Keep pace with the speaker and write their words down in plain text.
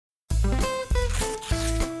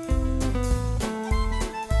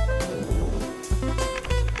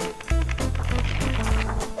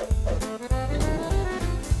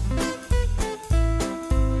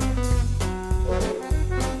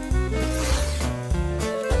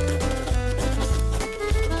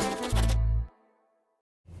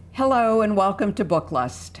Hello and welcome to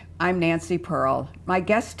Booklust. I'm Nancy Pearl. My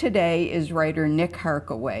guest today is writer Nick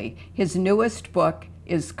Harkaway. His newest book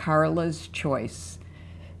is Karla's Choice.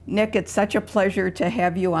 Nick, it's such a pleasure to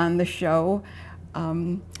have you on the show.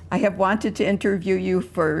 I have wanted to interview you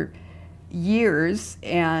for years,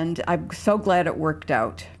 and I'm so glad it worked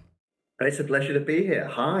out. It's a pleasure to be here.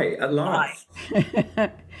 Hi, at last.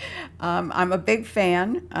 I'm a big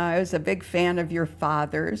fan. I was a big fan of your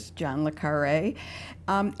father's, John le Carré.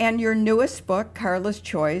 And your newest book, Karla's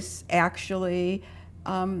Choice, actually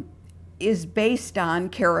is based on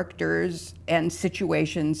characters and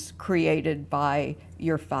situations created by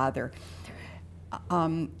your father,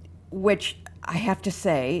 which I have to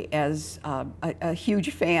say, as a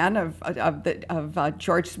huge fan of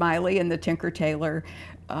George Smiley and the Tinker Tailor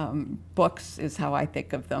books, is how I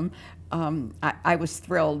think of them. I was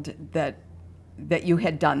thrilled that you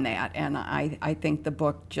had done that, and I think the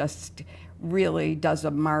book just really does a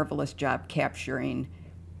marvelous job capturing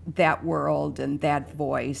that world and that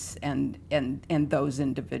voice and those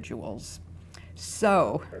individuals.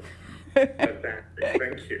 So,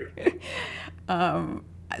 Thank you.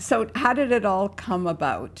 So how did it all come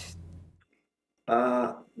about?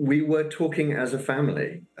 We were talking as a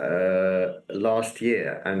family last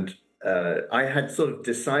year, and I had sort of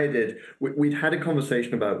decided we'd had a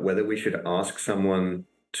conversation about whether we should ask someone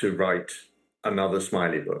to write another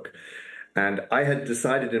Smiley book. And I had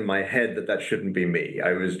decided in my head that that shouldn't be me.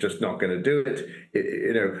 I was just not going to do it,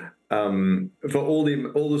 for all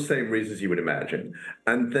the same reasons you would imagine.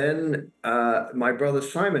 And then my brother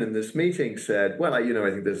Simon in this meeting said, "Well, I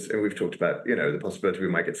think there's, and we've talked about, the possibility we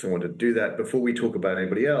might get someone to do that. Before we talk about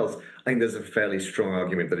anybody else, I think there's a fairly strong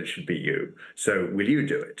argument that it should be you. So will you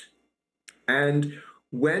do it?" And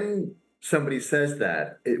when somebody says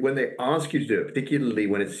that, when they ask you to do it, particularly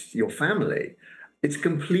when it's your family, it's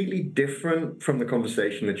completely different from the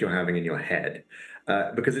conversation that you're having in your head,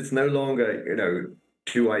 because it's no longer,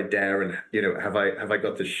 do I dare, and have I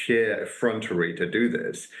got the sheer effrontery to do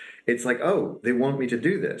this? It's like, oh, they want me to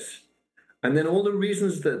do this, and then all the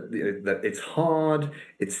reasons that it's hard,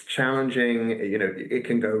 it's challenging, it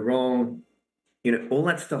can go wrong, all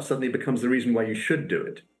that stuff suddenly becomes the reason why you should do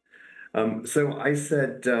it. So I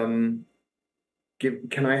said, can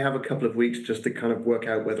I have a couple of weeks just to kind of work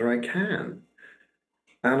out whether I can?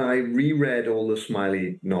 And I reread all the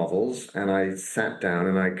Smiley novels, and I sat down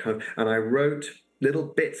and I wrote little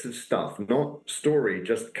bits of stuff, not story,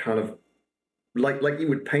 just kind of like you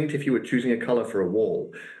would paint if you were choosing a color for a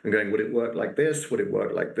wall and going, would it work like this? Would it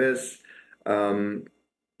work like this? And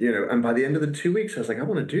by the end of the 2 weeks, I was like, I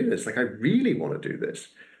want to do this. Like, I really want to do this.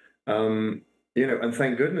 And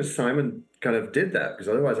thank goodness Simon kind of did that, because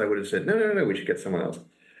otherwise I would have said, no, we should get someone else.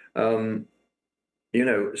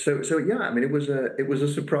 So yeah, I mean, it was a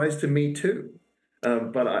surprise to me too,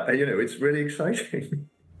 but it's really exciting.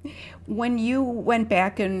 When you went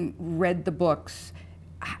back and read the books,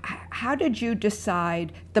 how did you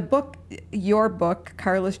decide? Your book,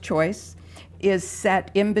 Karla's Choice, is set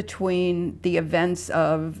in between the events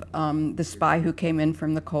of The Spy Who Came In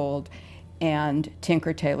From the Cold and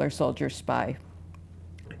Tailor Soldier Spy.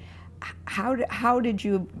 How did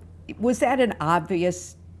you? Was that an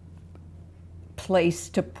obvious place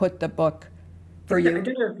to put the book for you? I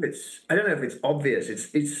don't know if it's obvious.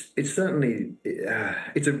 It's certainly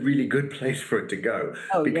it's a really good place for it to go.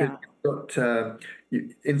 Oh, Because yeah. you've got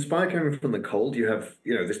in Spy Coming from the Cold, you have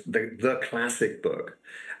the classic book,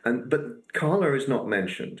 but Carla is not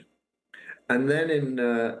mentioned. And then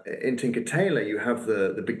in Tinker Tailor, you have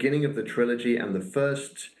the beginning of the trilogy and the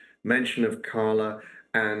first mention of Carla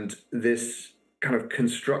and this kind of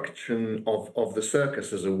construction of the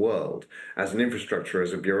circus as a world, as an infrastructure,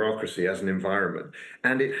 as a bureaucracy, as an environment.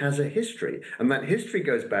 And it has a history. And that history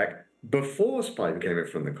goes back before Spy Came In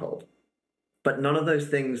From the Cold. But none of those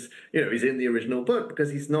things, is in the original book, because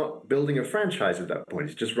he's not building a franchise at that point.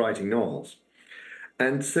 He's just writing novels.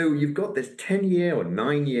 And so you've got this 10-year or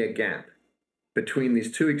 9-year gap between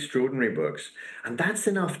these two extraordinary books, and that's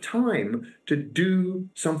enough time to do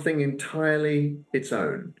something entirely its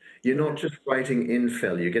own. You're not just writing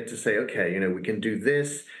infill. You get to say, okay, we can do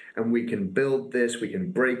this, and we can build this, we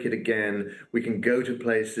can break it again, we can go to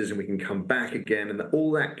places, and we can come back again, and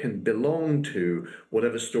all that can belong to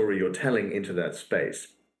whatever story you're telling into that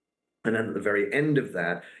space. And then at the very end of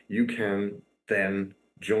that, you can then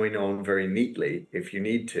join on very neatly, if you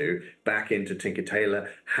need to, back into Tinker Tailor,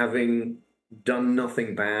 having done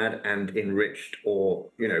nothing bad and enriched or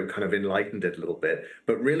kind of enlightened it a little bit,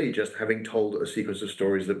 but really just having told a sequence of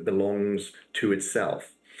stories that belongs to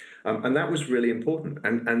itself, and that was really important.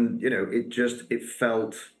 And it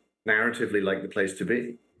felt narratively like the place to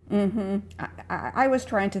be. I was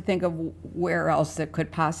trying to think of where else it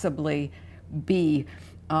could possibly be,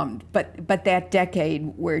 but that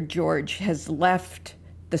decade where George has left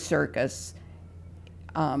the circus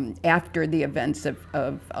after the events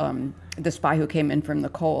of The Spy Who Came In From the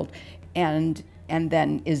Cold, and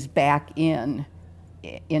then is back in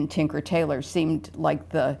Tinker Tailor, seemed like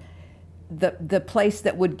the place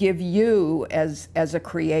that would give you as a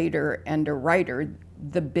creator and a writer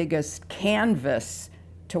the biggest canvas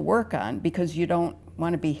to work on, because you don't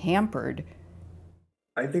want to be hampered.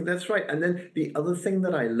 I think that's right. And then the other thing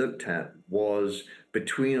that I looked at was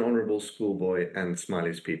between Honorable Schoolboy and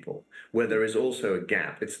Smiley's People, where there is also a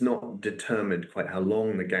gap. It's not determined quite how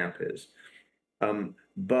long the gap is.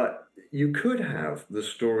 But you could have the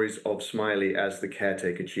stories of Smiley as the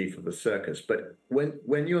caretaker chief of the circus. But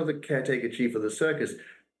when you're the caretaker chief of the circus,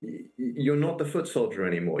 you're not the foot soldier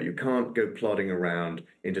anymore. You can't go plodding around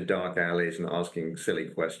into dark alleys and asking silly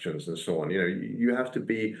questions and so on. You have to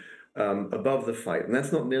be above the fight, and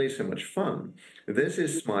that's not nearly so much fun. This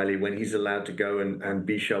is Smiley when he's allowed to go and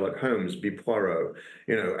be Sherlock Holmes, be Poirot,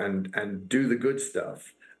 and do the good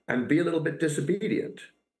stuff and be a little bit disobedient.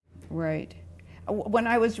 Right. When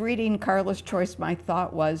I was reading Carla's Choice, my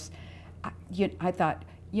thought was, I thought,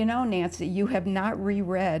 Nancy, you have not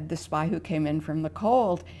reread The Spy Who Came In From the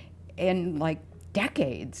Cold in like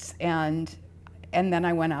decades. And then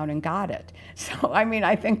I went out and got it. So,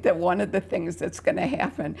 I think that one of the things that's going to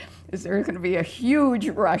happen is there's going to be a huge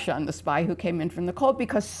rush on The Spy Who Came In From the Cold,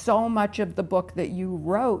 because so much of the book that you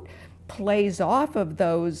wrote plays off of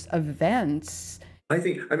those events.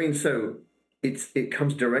 So it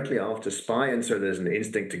comes directly after Spy, and so there's an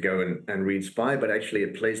instinct to go and read Spy, but actually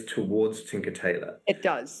it plays towards Tinker Tailor. It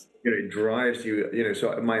does. It drives you,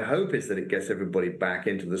 so my hope is that it gets everybody back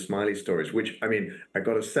into the Smiley stories, which, I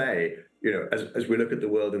got to say, as we look at the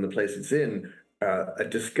world and the place it's in, a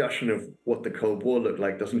discussion of what the Cold War looked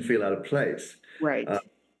like doesn't feel out of place. Right.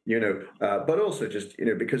 But also just,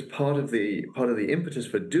 because part of the impetus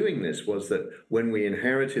for doing this was that when we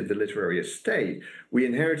inherited the literary estate, we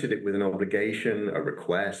inherited it with an obligation, a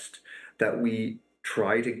request that we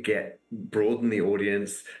try to broaden the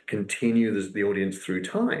audience, continue the audience through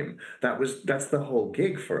time. That's the whole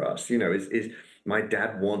gig for us. Is my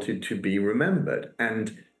dad wanted to be remembered,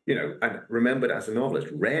 and remembered as a novelist,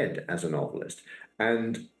 read as a novelist,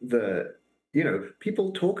 and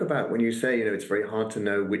people talk about, when you say, it's very hard to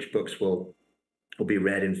know which books will be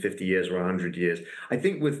read in 50 years or 100 years. I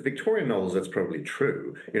think with Victorian novels, that's probably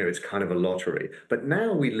true. It's kind of a lottery. But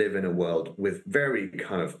now we live in a world with very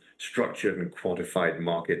kind of structured and quantified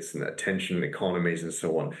markets and attention economies and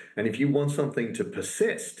so on. And if you want something to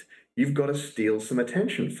persist, you've got to steal some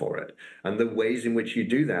attention for it. And the ways in which you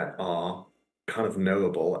do that are kind of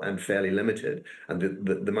knowable and fairly limited. And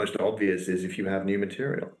the most obvious is if you have new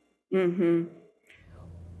material. Mm-hmm.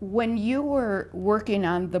 When you were working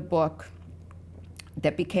on the book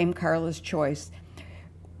that became Carla's Choice,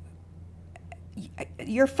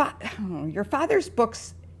 your father's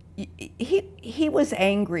books, he was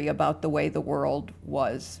angry about the way the world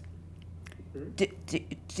was.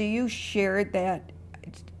 Do you share that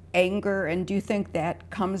anger, and do you think that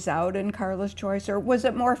comes out in Carla's Choice, or was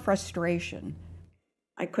it more frustration?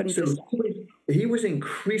 I couldn't decide. He was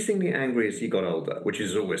increasingly angry as he got older, which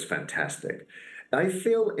is always fantastic. I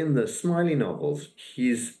feel in the Smiley novels,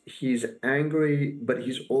 he's angry, but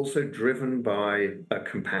he's also driven by a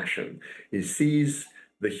compassion. He sees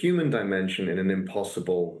the human dimension in an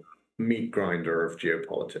impossible meat grinder of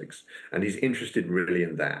geopolitics, and he's interested really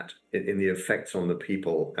in that, in the effects on the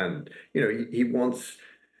people. And he wants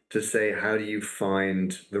to say, how do you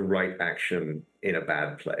find the right action in a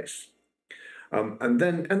bad place? And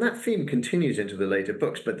that theme continues into the later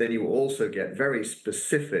books, but then you also get very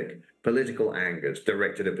specific political angers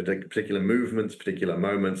directed at particular movements, particular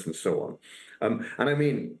moments, and so on.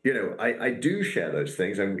 I do share those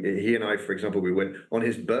things. And he and I, for example, we went on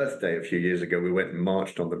his birthday a few years ago. We went and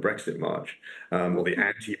marched on the Brexit March, or the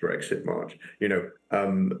anti-Brexit March.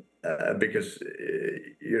 Because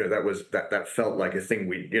that felt like a thing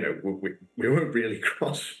we weren't really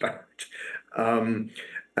cross about.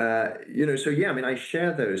 I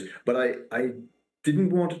share those, but I didn't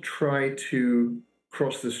want to try to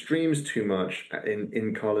cross the streams too much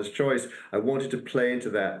in Carla's Choice. I wanted to play into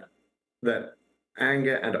that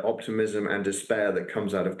anger and optimism and despair that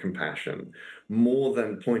comes out of compassion, more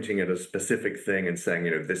than pointing at a specific thing and saying,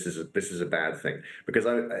 this is a bad thing. Because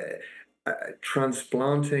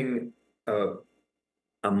transplanting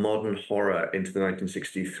a modern horror into the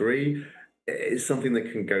 1963 is something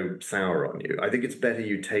that can go sour on you. I think it's better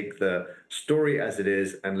you take the story as it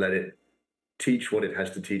is and let it teach what it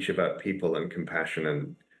has to teach about people and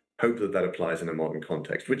compassion hope that that applies in a modern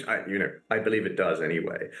context, which I believe it does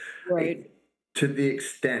anyway. Right. To the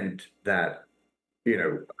extent that,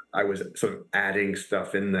 I was sort of adding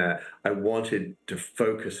stuff in there, I wanted to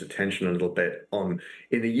focus attention a little bit on,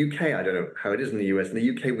 in the UK, I don't know how it is in the US. In the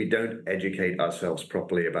UK, we don't educate ourselves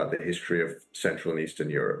properly about the history of Central and Eastern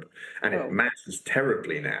Europe. And it Oh, matters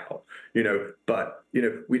terribly now, but,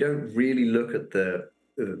 we don't really look at the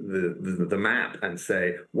map and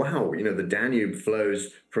say, wow, the Danube flows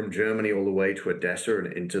from Germany all the way to Odessa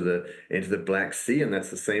and into the Black Sea, and that's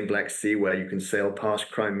the same Black Sea where you can sail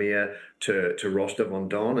past Crimea to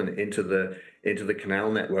Rostov-on-Don and into the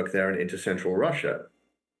canal network there and into central Russia.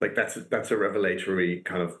 Like that's a revelatory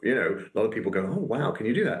kind of, a lot of people go, oh wow, can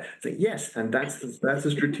you do that? It's like, yes, and that's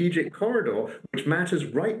a strategic corridor which matters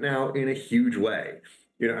right now in a huge way.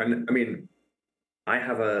 And I mean, I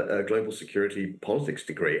have a global security politics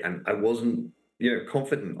degree, and I wasn't,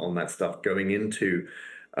 confident on that stuff going into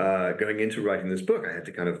writing this book. I had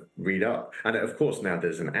to kind of read up, and of course now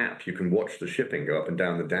there's an app you can watch the shipping go up and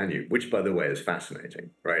down the Danube, which, by the way, is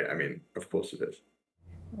fascinating, right? I mean, of course it is.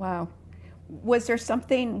 wow. Was there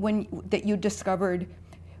something that you discovered?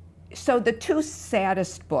 So the two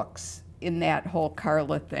saddest books in that whole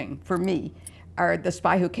Carla thing for me are The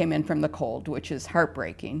Spy Who Came In From the Cold, which is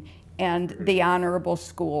heartbreaking, and The Honorable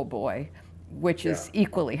Schoolboy, which is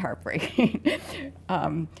equally heartbreaking.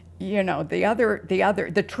 The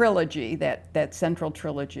trilogy, that central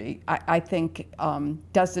trilogy, I think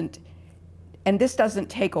doesn't, and this doesn't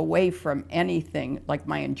take away from anything like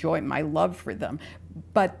my love for them,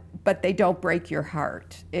 but they don't break your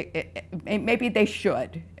heart. Maybe they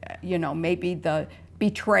should, maybe the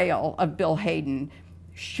betrayal of Bill Hayden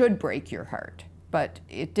should break your heart, but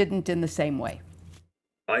it didn't in the same way.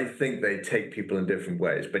 I think they take people in different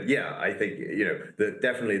ways, but yeah, I think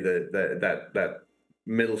definitely that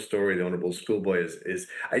middle story, The Honorable Schoolboy, is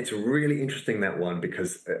it's really interesting, that one,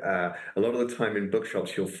 because a lot of the time in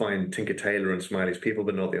bookshops you'll find Tinker Tailor and Smiley's People,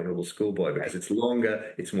 but not The Honorable Schoolboy, because it's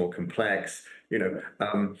longer, it's more complex,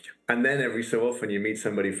 and then every so often you meet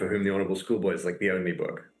somebody for whom The Honorable Schoolboy is like the only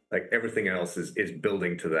book. Like everything else is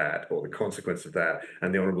building to that, or the consequence of that,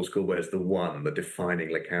 and The Honorable Schoolboy is the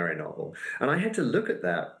defining le Carré novel. And I had to look at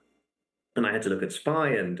that, and I had to look at Spy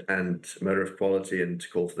and Murder of Quality and To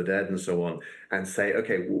Call for the Dead and so on, and say,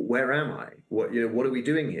 okay, where am I? What are we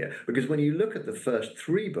doing here? Because when you look at the first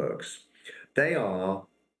three books, they are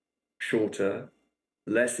shorter,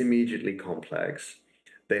 less immediately complex.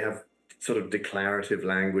 They have sort of declarative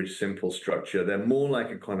language, simple structure. They're more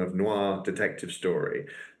like a kind of noir detective story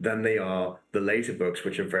than they are the later books,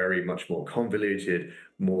 which are very much more convoluted,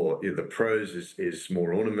 more, the prose is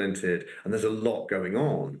more ornamented, and there's a lot going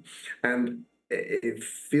on. And it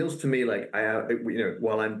feels to me like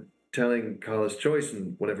while I'm telling Carla's Choice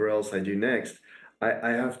and whatever else I do next,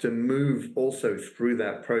 I have to move also through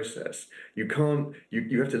that process. You can't,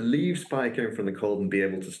 you have to leave Spy Came From the Cold and be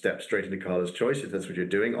able to step straight into Carla's Choice if that's what you're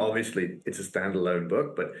doing. Obviously, it's a standalone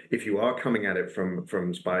book, but if you are coming at it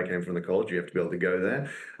from Spy Came From the Cold, you have to be able to go there.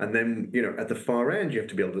 And then, at the far end, you have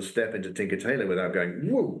to be able to step into Tinker Tailor without going,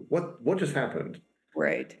 whoa, what just happened?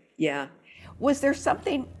 Right. Yeah. Was there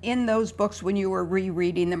something in those books when you were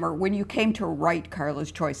rereading them, or when you came to write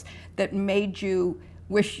Carla's Choice, that made you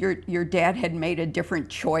wish your dad had made a different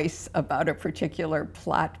choice about a particular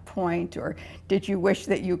plot point? Or did you wish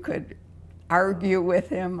that you could argue with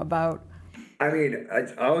him about? I mean, I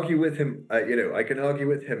argue with him, I can argue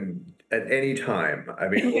with him at any time. I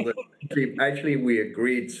mean, although actually we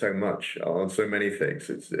agreed so much on so many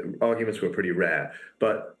things. Arguments were pretty rare,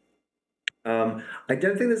 but I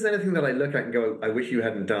don't think there's anything that I look at and go, I wish you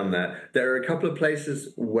hadn't done that. There are a couple of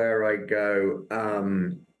places where I go,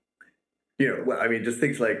 well, I mean, just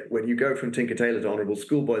things like when you go from Tinker Tailor to Honorable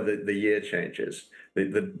Schoolboy, the year changes.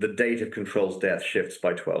 The date of Control's death shifts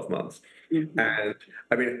by 12 months. Mm-hmm. And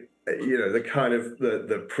I mean, the kind of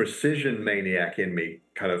the precision maniac in me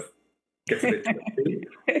kind of gets a bit twitchy.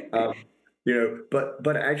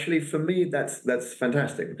 But actually for me that's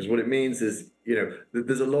fantastic, because what it means is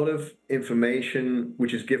there's a lot of information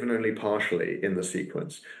which is given only partially in the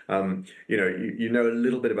sequence. You know a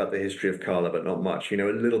little bit about the history of Carla, but not much. You know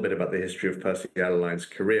a little bit about the history of Percy Adeline's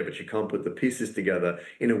career, but you can't put the pieces together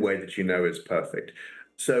in a way that is perfect.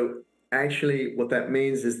 So actually what that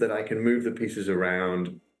means is that I can move the pieces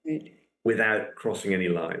around without crossing any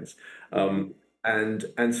lines. And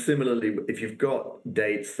similarly, if you've got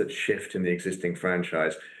dates that shift in the existing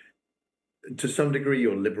franchise, to some degree,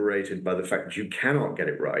 you're liberated by the fact that you cannot get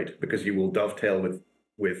it right, because you will dovetail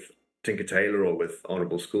with Tinker Tailor or with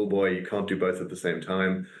Honorable Schoolboy. You can't do both at the same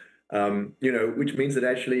time. You know, which means that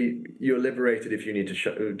actually you're liberated if you need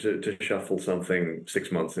to, to shuffle something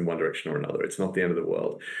 6 months in one direction or another. It's not the end of the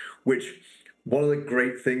world. Which, one of the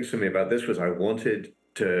great things for me about this was I wanted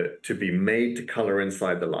to be made to color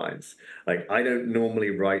inside the lines. Like, I don't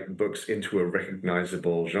normally write books into a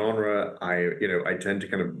recognizable genre. I tend to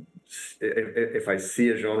kind of, if I see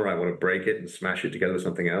a genre, I want to break it and smash it together with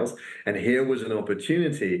something else. And here was an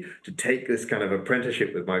opportunity to take this kind of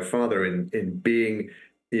apprenticeship with my father in being,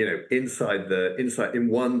 you know, inside in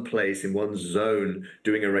one place, in one zone,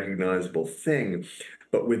 doing a recognizable thing.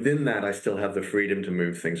 But within that, I still have the freedom to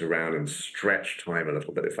move things around and stretch time a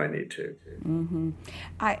little bit if I need to.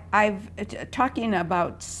 I've talking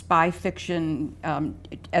about spy fiction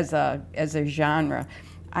as a genre.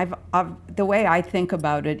 The way I think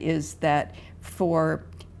about it is that for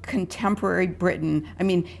contemporary Britain, I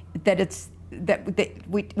mean,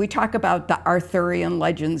 we talk about the Arthurian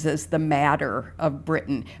legends as the matter of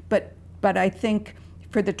Britain, but I think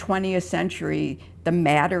for the 20th century, the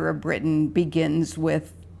matter of Britain begins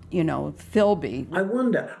with, you know, Philby. I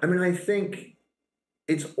wonder. I mean, I think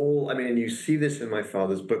it's all, I mean, and you see this in my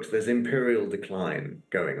father's books, there's imperial decline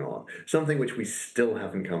going on, something which we still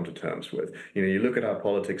haven't come to terms with. You know, you look at our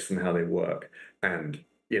politics and how they work, and,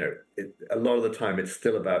 you know, a lot of the time it's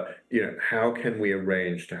still about, you know, how can we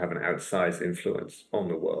arrange to have an outsized influence on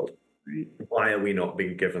the world? Right. Why are we not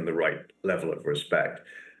being given the right level of respect?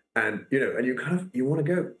 And, you know, and you want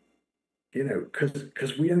to go, you know,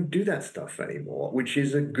 because we don't do that stuff anymore, which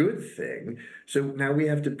is a good thing. So now we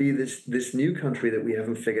have to be this new country that we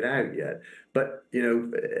haven't figured out yet. But, you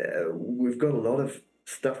know, we've got a lot of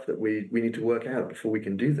stuff that we need to work out before we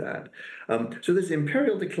can do that. So there's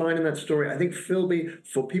imperial decline in that story. I think Philby,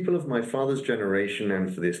 for people of my father's generation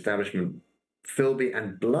and for the establishment, Philby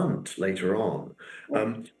and Blunt later on,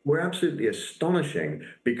 were absolutely astonishing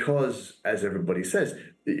because, as everybody says,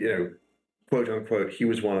 you know, quote unquote, he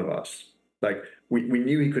was one of us. Like, we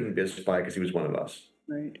knew he couldn't be a spy because he was one of us.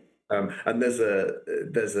 Right. And there's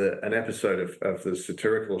an episode of the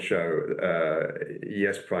satirical show,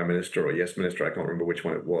 Yes, Prime Minister, or Yes, Minister, I can't remember which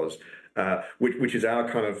one it was, which is our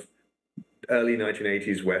kind of early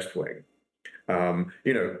 1980s West Wing.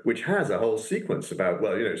 You know, which has a whole sequence about,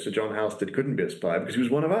 well, you know, Sir John Halstead couldn't be a spy because he was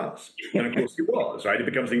one of us. And of course he was, right? It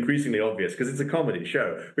becomes increasingly obvious, because it's a comedy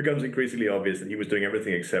show, it becomes increasingly obvious that he was doing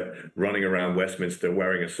everything except running around Westminster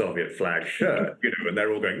wearing a Soviet flag shirt, you know, and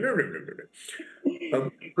they're all going, no, no, no, no, no.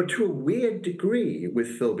 But to a weird degree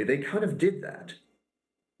with Philby, they kind of did that.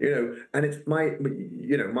 You know, and it's my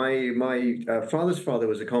father's father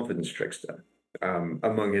was a confidence trickster,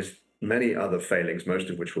 among his many other failings, most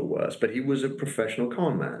of which were worse, but he was a professional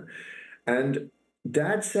con man. And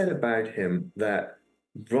Dad said about him that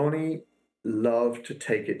Ronnie loved to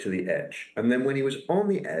take it to the edge. And then when he was on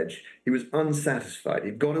the edge, he was unsatisfied. He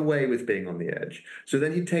got away with being on the edge. So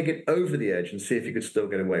then he'd take it over the edge and see if he could still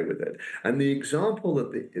get away with it. And the example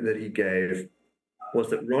that he gave was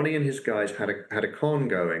that Ronnie and his guys had a con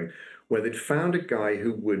going where they'd found a guy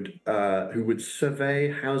who would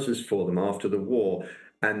survey houses for them after the war.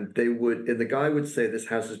 And the guy would say this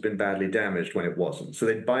house has been badly damaged when it wasn't. So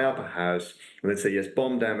they'd buy up a house and they'd say, yes,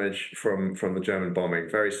 bomb damage from the German bombing,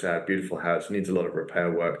 very sad, beautiful house, needs a lot of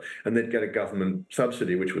repair work. And they'd get a government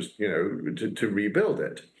subsidy, which was, you know, to rebuild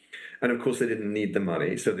it. And of course they didn't need the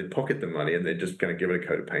money, so they'd pocket the money and they'd just kind of give it a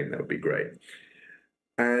coat of paint, and that would be great.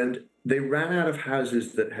 And they ran out of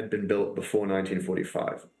houses that had been built before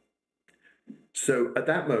 1945. So at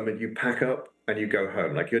that moment, you pack up and you go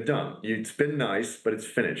home, like, you're done. It's been nice, but it's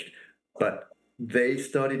finished. But they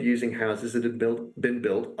started using houses that had been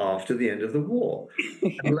built after the end of the war.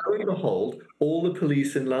 And lo and behold, all the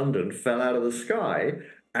police in London fell out of the sky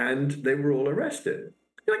and they were all arrested.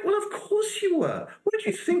 You're like, well, of course you were. What did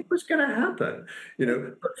you think was going to happen? You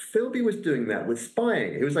know, but Philby was doing that with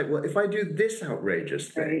spying. He was like, well, if I do this outrageous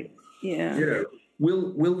thing, right. Yeah, you know,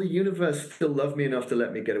 will the universe still love me enough to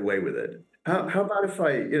let me get away with it? How about if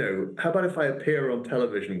I appear on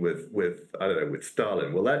television with I don't know, with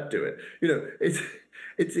Stalin? Will that do it? You know, it's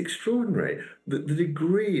extraordinary the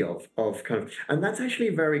degree of kind of, and that's actually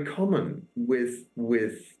very common with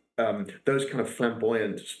those kind of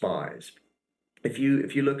flamboyant spies. If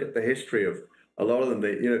you look at the history of a lot of them,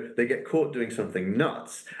 they get caught doing something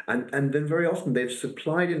nuts, and then very often they've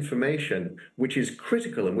supplied information which is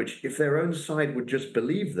critical and which, if their own side would just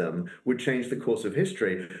believe them, would change the course of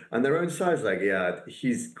history. And their own side's like, yeah,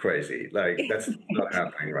 he's crazy, like, that's not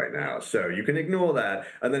happening right now, so you can ignore that.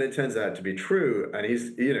 And then it turns out to be true, and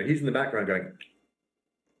he's in the background going,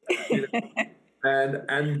 you know, and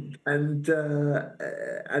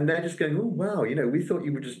they're just going, oh wow, we thought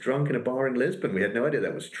you were just drunk in a bar in Lisbon. We had no idea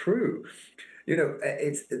that was true.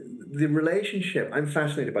 It's the relationship. I'm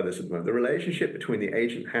fascinated by this at the moment. The relationship between the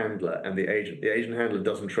agent handler and the agent. The agent handler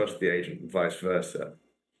doesn't trust the agent, and vice versa.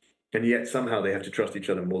 And yet somehow they have to trust each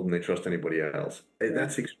other more than they trust anybody else.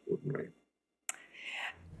 That's extraordinary.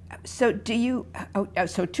 So do you,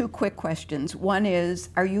 so two quick questions. One is,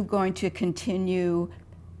 are you going to continue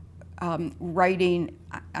writing,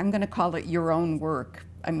 I'm going to call it your own work?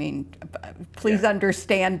 I mean, please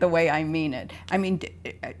understand the way I mean it. I mean,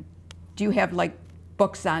 do you have like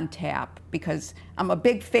books on tap? Because I'm a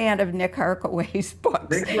big fan of Nick Harkaway's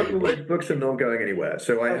books. Nick Harkaway's books are not going anywhere.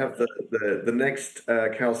 So I have the next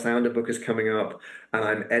Cal Sounder book is coming up, and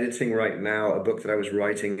I'm editing right now a book that I was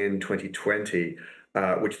writing in 2020,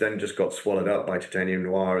 which then just got swallowed up by Titanium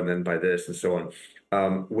Noir and then by this and so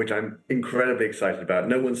on, which I'm incredibly excited about.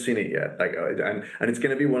 No one's seen it yet, and it's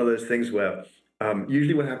going to be one of those things where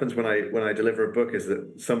usually what happens when I deliver a book is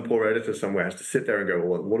that some poor editor somewhere has to sit there and go,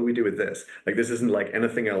 well, what do we do with this? Like, this isn't like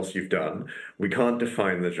anything else you've done. We can't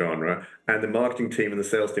define the genre. And the marketing team and the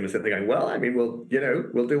sales team are sitting there going, well, I mean, we'll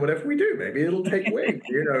do whatever we do. Maybe it'll take wing,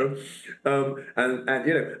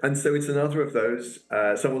 and so it's another of those.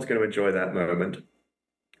 Someone's going to enjoy that moment.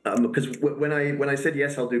 Because when I said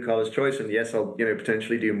yes, I'll do Carla's Choice, and yes, I'll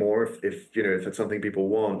potentially do more if it's something people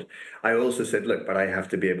want. I also said, look, but I have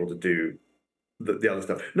to be able to do the other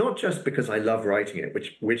stuff, not just because I love writing it,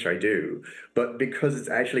 which I do, but because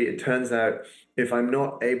it turns out if I'm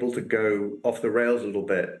not able to go off the rails a little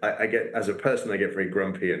bit, I get, as a person, I get very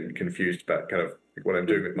grumpy and confused about kind of what I'm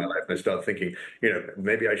doing with my life, and I start thinking,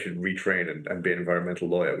 maybe I should retrain and be an environmental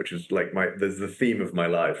lawyer, which is like the theme of my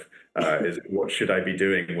life, is what should I be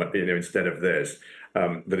doing instead of this,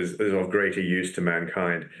 that is of greater use to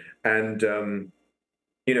mankind. And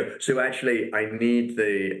so actually, I need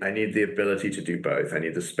the ability to do both. I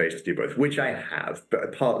need the space to do both, which I have,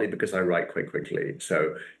 but partly because I write quite quickly.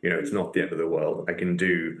 So it's not the end of the world. I can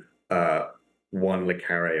do one le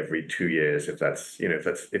Carré every 2 years if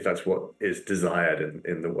that's what is desired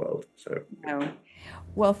in the world. So.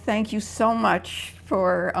 Well, thank you so much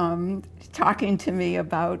for talking to me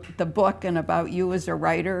about the book and about you as a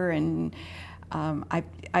writer, and I'm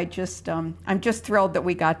just thrilled that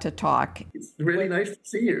we got to talk. It's really nice to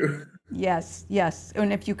see you. Yes, yes.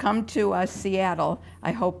 And if you come to Seattle,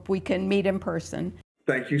 I hope we can meet in person.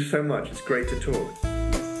 Thank you so much. It's great to talk.